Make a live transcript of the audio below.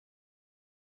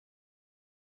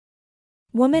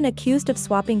Woman accused of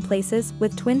swapping places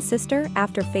with twin sister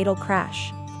after fatal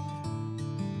crash.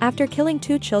 After killing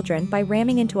 2 children by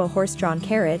ramming into a horse-drawn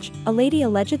carriage, a lady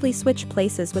allegedly switched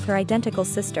places with her identical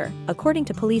sister, according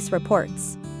to police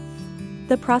reports.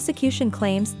 The prosecution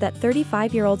claims that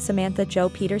 35-year-old Samantha Jo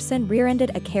Petersen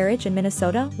rear-ended a carriage in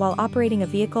Minnesota while operating a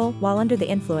vehicle while under the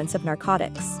influence of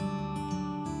narcotics.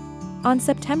 On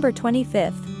September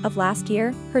 25th of last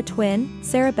year, her twin,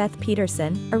 Sarah Beth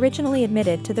Petersen, originally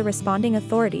admitted to the responding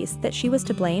authorities that she was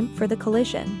to blame for the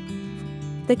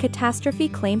collision. The catastrophe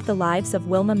claimed the lives of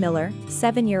Wilma Miller,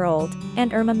 7-year-old,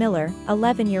 and Irma Miller,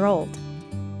 11-year-old.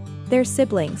 Their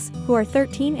siblings, who are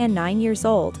 13 and 9 years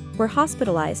old, were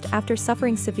hospitalized after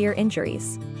suffering severe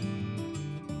injuries.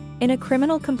 In a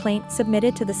criminal complaint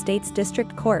submitted to the state's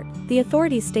district court, the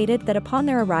authorities stated that upon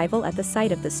their arrival at the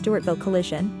site of the Stewartville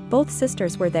collision, both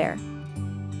sisters were there.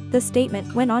 The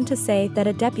statement went on to say that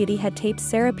a deputy had taped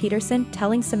Sarah Petersen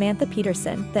telling Samantha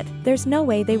Petersen that there's no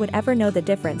way they would ever know the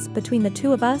difference between the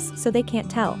two of us, so they can't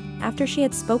tell, after she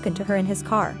had spoken to her in his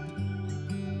car.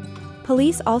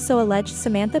 Police also alleged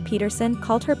Samantha Petersen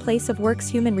called her place of work's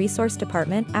human resource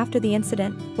department after the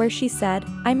incident, where she said,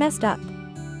 "I messed up.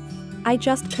 I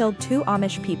just killed 2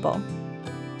 Amish people.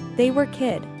 They were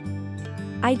kid.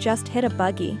 I just hit a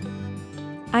buggy.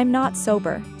 I'm not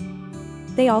sober."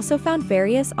 They also found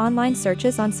various online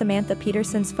searches on Samantha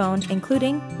Petersen's phone,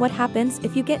 including "What happens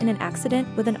if you get in an accident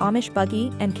with an Amish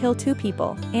buggy and kill 2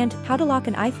 people," and "How to lock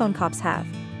an iPhone cops have."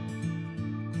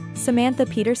 Samantha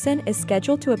Petersen is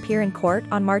scheduled to appear in court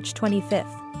on March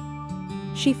 25th.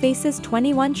 She faces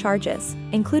 21 charges,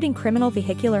 including criminal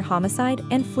vehicular homicide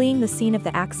and fleeing the scene of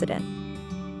the accident.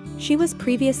 She was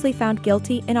previously found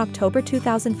guilty in October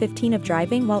 2015 of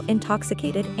driving while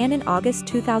intoxicated and in August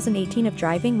 2018 of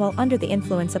driving while under the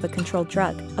influence of a controlled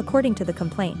drug, according to the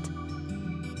complaint.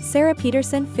 Sarah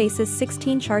Petersen faces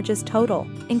 16 charges total,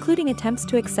 including attempts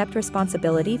to accept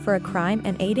responsibility for a crime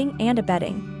and aiding and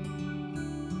abetting.